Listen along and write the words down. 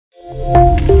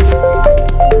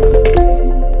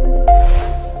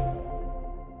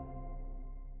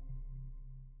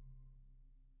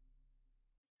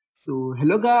So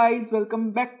hello guys,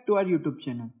 welcome back to our YouTube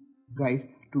channel. Guys,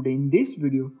 today in this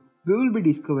video, we will be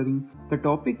discovering the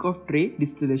topic of tray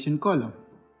distillation column.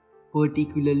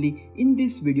 Particularly in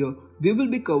this video, we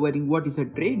will be covering what is a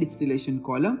tray distillation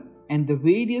column and the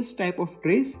various type of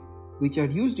trays which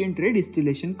are used in tray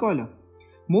distillation column.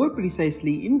 More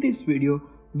precisely in this video,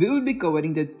 we will be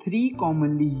covering the three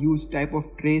commonly used type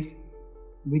of trays,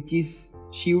 which is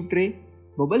sieve tray,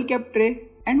 bubble cap tray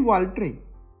and valve tray.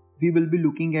 We will be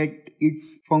looking at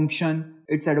its function,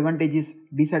 its advantages,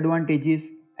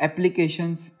 disadvantages,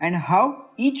 applications and how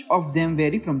each of them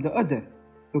vary from the other.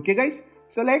 Okay guys,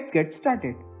 so let's get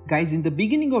started. Guys, in the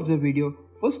beginning of the video,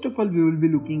 first of all we will be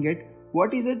looking at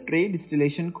what is a tray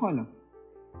distillation column.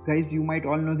 Guys, you might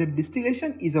all know that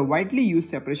distillation is a widely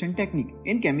used separation technique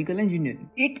in chemical engineering.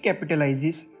 It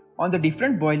capitalizes on the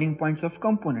different boiling points of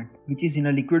component which is in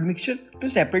a liquid mixture to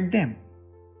separate them.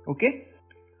 Okay?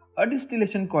 A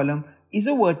distillation column is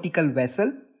a vertical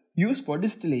vessel used for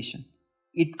distillation.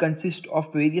 It consists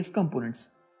of various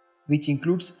components, which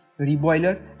includes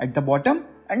reboiler at the bottom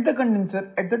and the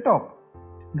condenser at the top.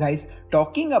 Guys,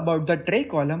 talking about the tray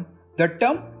column, the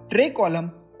term tray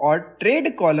column or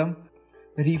trayed column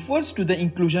refers to the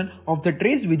inclusion of the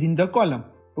trays within the column.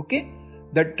 Okay?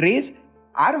 The trays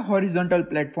are horizontal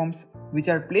platforms which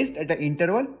are placed at an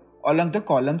interval along the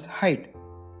column's height.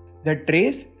 The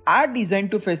trays are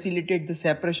designed to facilitate the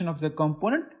separation of the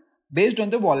component based on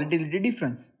the volatility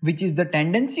difference, which is the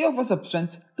tendency of a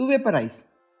substance to vaporize.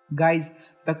 Guys,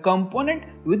 the component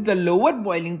with the lower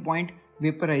boiling point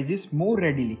vaporizes more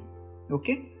readily.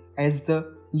 Okay? As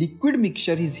the liquid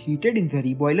mixture is heated in the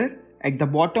reboiler at the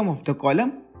bottom of the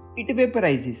column, it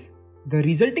vaporizes. The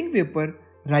resulting vapor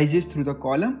rises through the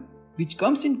column, which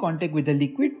comes in contact with the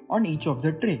liquid on each of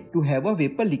the tray to have a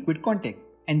vapor-liquid contact.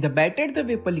 And the better the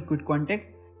vapor-liquid contact,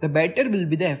 the better will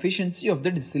be the efficiency of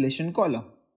the distillation column.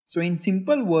 So in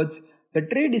simple words, the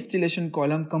tray distillation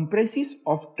column comprises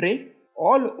of tray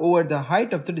all over the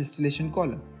height of the distillation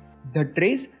column. The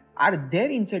trays are there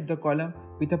inside the column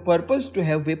with a purpose to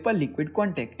have vapor-liquid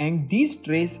contact, and these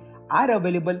trays are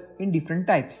available in different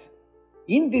types.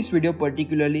 In this video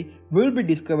particularly, we will be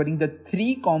discovering the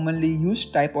three commonly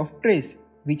used type of trays,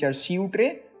 which are sieve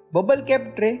tray, bubble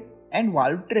cap tray and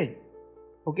valve tray.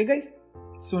 Okay guys,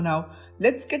 so now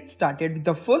let's get started with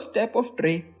the first type of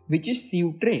tray, which is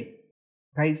sieve tray.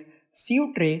 Guys,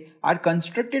 sieve tray are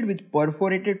constructed with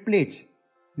perforated plates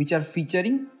which are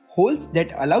featuring holes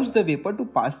that allows the vapor to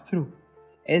pass through.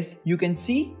 As you can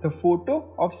see the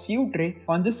photo of sieve tray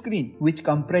on the screen, which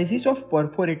comprises of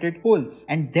perforated holes,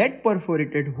 and that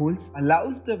perforated holes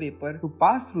allows the vapor to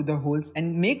pass through the holes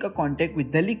and make a contact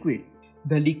with the liquid.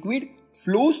 The liquid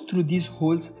flows through these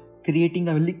holes, creating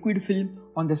a liquid film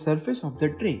on the surface of the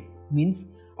tray. Means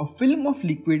a film of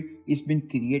liquid is being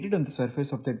created on the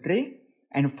surface of the tray,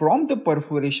 and from the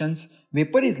perforations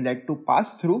vapor is let to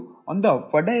pass through on the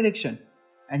upward direction,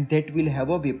 and that will have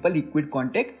a vapor liquid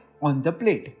contact on the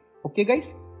plate. Okay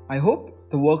guys, I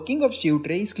hope the working of sieve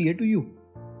tray is clear to you.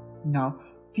 Now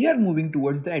we are moving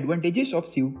towards the advantages of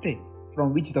sieve tray,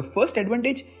 from which the first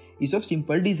advantage is of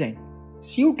simple design.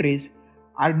 Sieve trays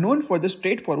are known for the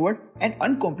straightforward and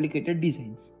uncomplicated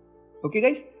designs. Okay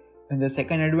guys, then the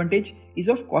second advantage is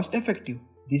of cost effective.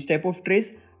 These type of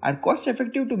trays are cost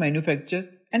effective to manufacture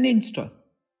and install.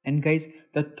 And guys,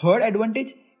 the third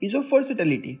advantage is of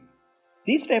versatility.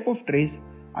 These type of trays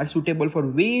are suitable for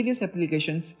various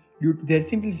applications due to their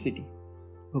simplicity.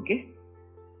 Okay,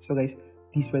 so guys,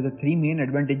 these were the three main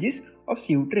advantages of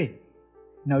sieve tray.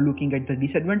 Now looking at the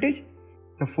disadvantage,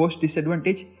 the first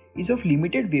disadvantage is of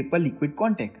limited vapor liquid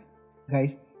contact.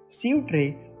 Guys, sieve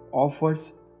tray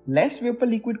offers less vapor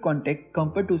liquid contact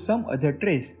compared to some other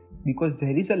trays because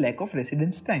there is a lack of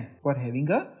residence time for having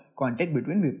a contact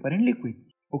between vapor and liquid.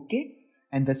 Okay,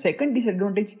 and the second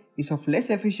disadvantage is of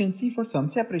less efficiency for some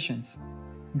separations.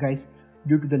 Guys,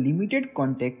 due to the limited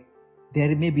contact,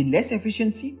 there may be less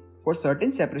efficiency for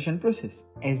certain separation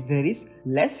process, as there is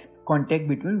less contact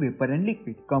between vapor and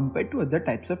liquid compared to other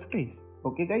types of trays.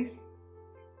 Okay guys,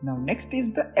 now next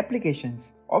is the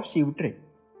applications of sieve tray.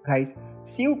 Guys,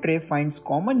 sieve tray finds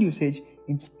common usage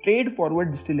in straightforward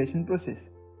distillation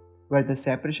process, where the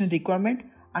separation requirements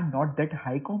are not that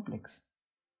high complex.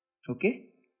 Okay,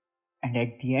 and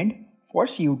at the end, for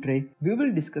sieve tray, we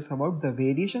will discuss about the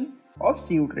variation of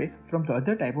sieve tray from the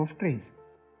other type of trays,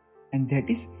 and that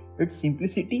is its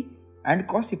simplicity and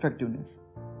cost effectiveness.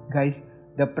 Guys,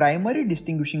 the primary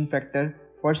distinguishing factor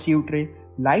for sieve tray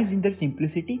lies in their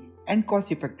simplicity and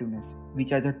cost effectiveness,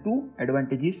 which are the two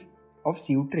advantages of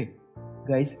sieve tray.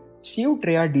 Guys, sieve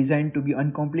tray are designed to be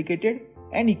uncomplicated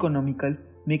and economical,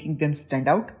 making them stand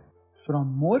out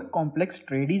from more complex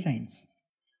tray designs.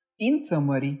 In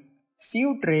summary,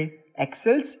 sieve tray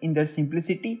excels in their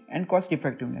simplicity and cost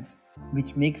effectiveness,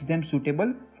 which makes them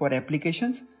suitable for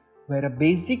applications where a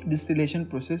basic distillation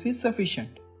process is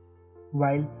sufficient.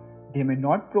 While they may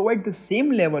not provide the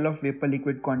same level of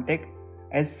vapor-liquid contact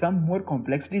as some more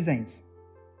complex designs.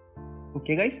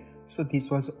 Okay guys, so this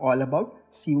was all about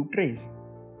sieve trays.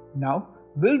 Now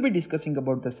we'll be discussing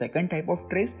about the second type of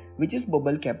trays, which is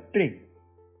bubble cap tray.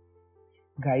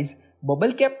 Guys,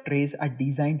 bubble cap trays are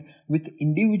designed with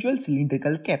individual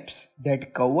cylindrical caps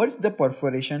that covers the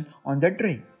perforation on the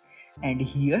tray, and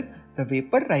here the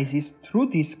vapor rises through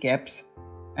these caps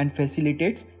and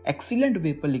facilitates excellent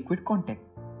vapor liquid contact.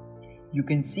 You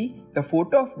can see the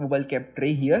photo of bubble cap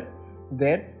tray here,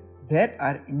 where there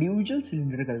are individual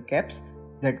cylindrical caps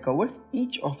that covers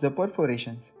each of the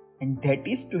perforations, and that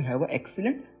is to have an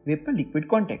excellent vapor liquid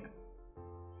contact.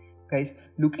 Guys,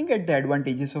 looking at the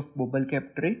advantages of bubble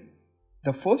cap tray,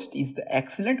 the first is the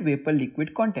excellent vapor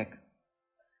liquid contact.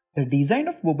 The design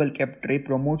of bubble cap tray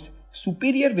promotes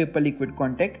superior vapor liquid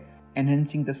contact,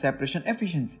 enhancing the separation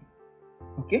efficiency.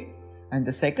 Okay, and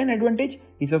the second advantage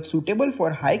is of suitable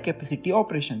for high capacity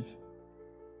operations.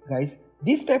 Guys,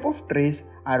 these type of trays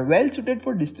are well suited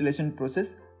for distillation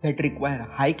process that require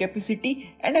high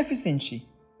capacity and efficiency.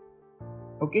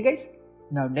 Okay guys,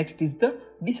 now next is the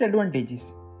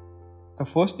disadvantages. The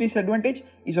first disadvantage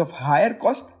is of higher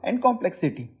cost and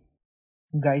complexity.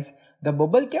 Guys, the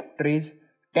bubble cap trays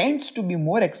tends to be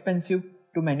more expensive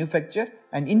to manufacture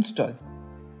and install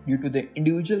due to the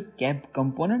individual cap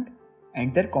component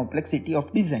and their complexity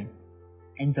of design.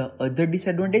 And the other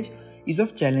disadvantage is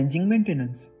of challenging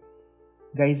maintenance.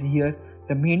 Guys, here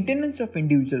the maintenance of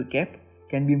individual cap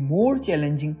can be more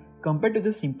challenging compared to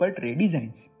the simple tray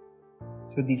designs.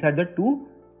 So these are the two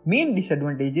main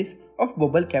disadvantages of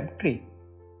bubble cap tray.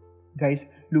 Guys,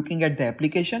 looking at the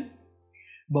application,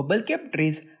 bubble cap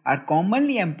trays are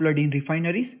commonly employed in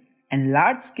refineries and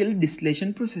large-scale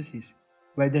distillation processes,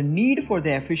 where the need for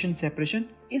the efficient separation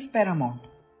is paramount.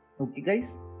 Okay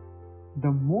guys,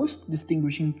 the most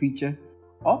distinguishing feature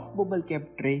of bubble cap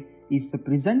tray is the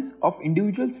presence of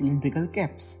individual cylindrical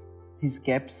caps. These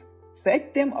caps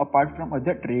set them apart from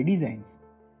other tray designs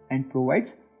and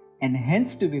provides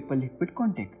enhanced vapor liquid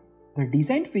contact. The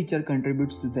design feature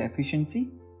contributes to the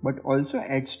efficiency but also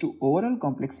adds to overall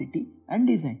complexity and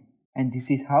design, and this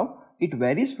is how it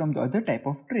varies from the other type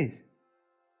of trays.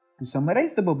 To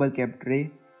summarize the bubble cap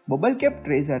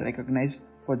trays are recognized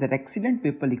for their excellent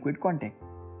vapor liquid contact,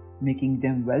 making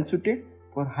them well suited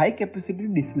for high capacity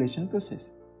distillation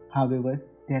process. However,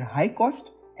 their high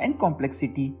cost and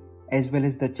complexity as well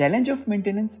as the challenge of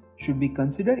maintenance should be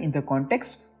considered in the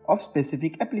context of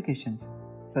specific applications,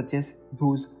 such as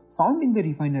those found in the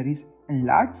refineries and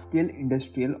large-scale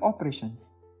industrial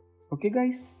operations. Okay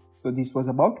guys, so this was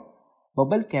about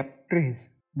bubble cap trays.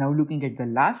 Now looking at the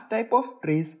last type of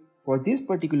trays for this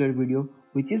particular video,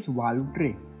 which is valve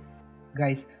tray.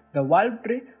 Guys, the valve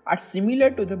tray are similar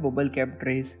to the bubble cap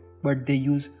trays, but they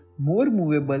use more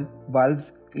movable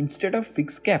valves instead of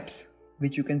fixed caps,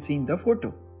 which you can see in the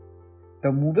photo.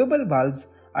 The movable valves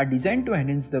are designed to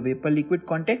enhance the vapor liquid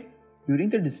contact during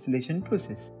the distillation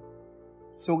process.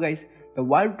 So guys, the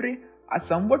valve tray are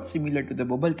somewhat similar to the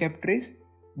bubble cap trays,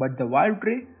 but the valve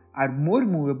tray are more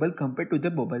movable compared to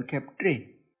the bubble cap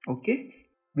tray, okay,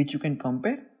 which you can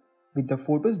compare with the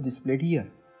photos displayed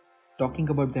here. Talking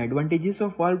about the advantages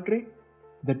of valve tray,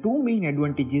 the two main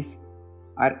advantages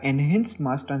are enhanced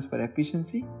mass transfer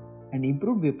efficiency and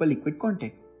improved vapor liquid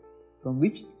contact, from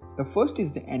which the first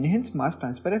is the enhanced mass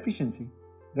transfer efficiency.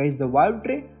 Guys, the valve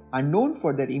tray are known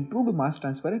for their improved mass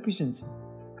transfer efficiency,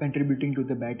 contributing to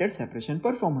the better separation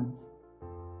performance.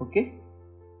 Okay?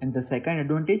 And the second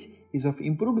advantage is of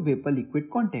improved vapor liquid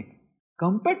contact.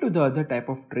 Compared to the other type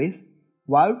of trays,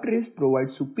 valve trays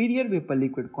provide superior vapor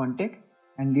liquid contact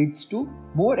and leads to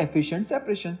more efficient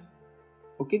separation.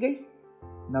 Okay guys?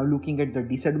 Now looking at the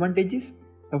disadvantages,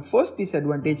 the first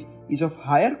disadvantage is of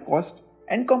higher cost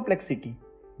and complexity.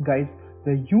 Guys,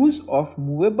 the use of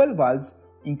movable valves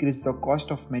increase the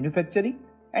cost of manufacturing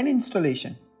and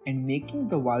installation and making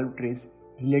the valve trays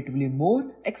relatively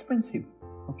more expensive.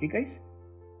 Okay guys?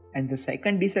 And the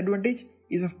second disadvantage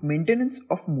is of maintenance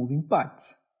of moving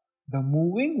parts. The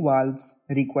moving valves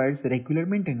requires regular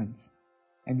maintenance,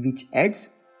 and which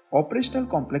adds operational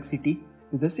complexity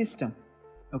to the system.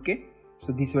 Okay?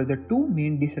 So these were the two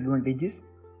main disadvantages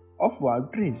of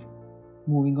valve trays.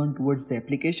 Moving on towards the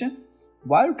application,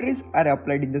 valve trays are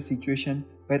applied in the situation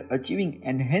where achieving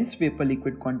enhanced vapor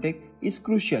liquid contact is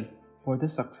crucial for the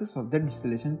success of the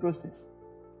distillation process.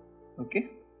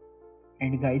 Okay?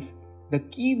 And guys, the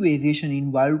key variation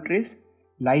in valve trays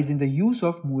lies in the use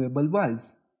of movable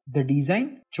valves. The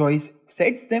design choice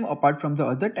sets them apart from the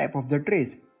other type of the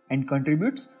trays and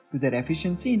contributes to their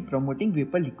efficiency in promoting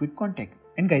vapor-liquid contact.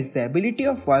 And guys, the ability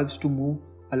of valves to move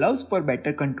allows for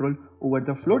better control over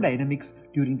the flow dynamics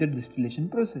during the distillation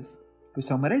process. To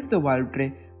summarize the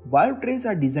valve trays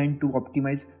are designed to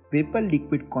optimize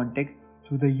vapor-liquid contact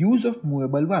through the use of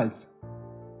movable valves.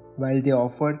 While they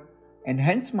offer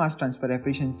enhanced mass transfer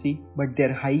efficiency, but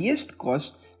their highest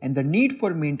cost and the need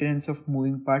for maintenance of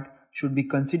moving part should be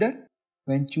considered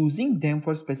when choosing them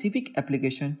for specific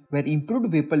application where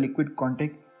improved vapor-liquid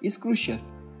contact is crucial.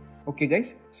 Okay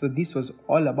guys, so this was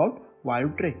all about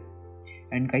valve tray.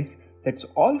 And guys, that's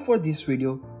all for this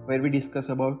video where we discuss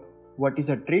about what is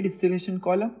a tray distillation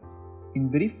column in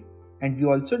brief, and we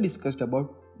also discussed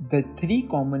about the 3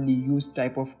 commonly used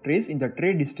type of trays in the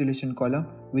tray distillation column,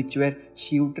 which were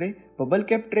sieve tray, bubble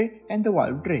cap tray and the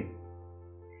valve tray.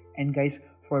 And guys,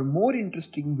 for more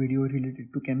interesting video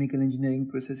related to chemical engineering,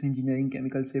 process engineering,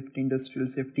 chemical safety, industrial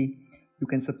safety, you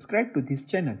can subscribe to this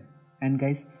channel. And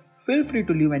guys, feel free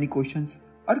to leave any questions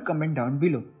or comment down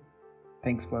below.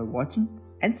 Thanks for watching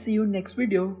and see you next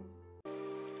video.